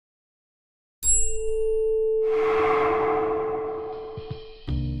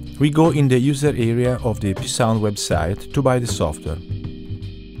We go in the user area of the PSound website to buy the software.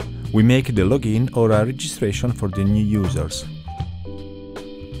 We make the login or a registration for the new users.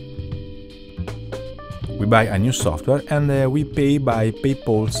 We buy a new software and we pay by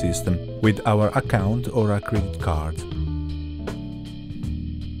PayPal system with our account or a credit card.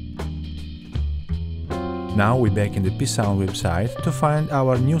 Now we're back in the PSound website to find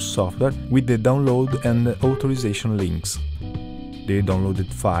our new software with the download and authorization links. The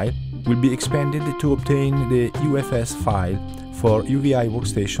downloaded file will be expanded to obtain the UFS file for UVI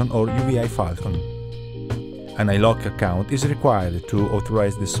Workstation or UVI Falcon. An iLok account is required to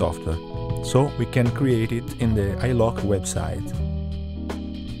authorize the software, so we can create it in the iLok website.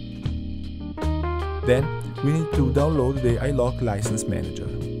 Then we need to download the iLok License Manager.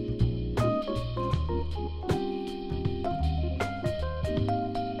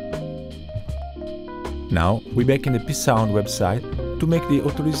 Now we're back in the PSound website to make the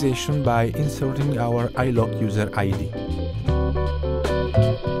authorization by inserting our iLok user ID.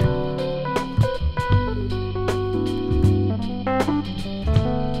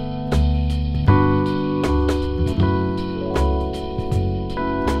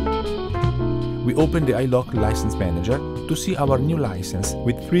 We open the iLok License Manager to see our new license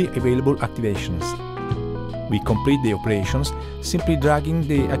with 3 available activations. We complete the operations simply dragging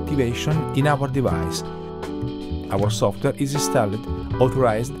the activation in our device. Our software is installed,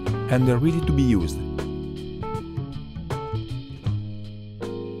 authorized and ready to be used.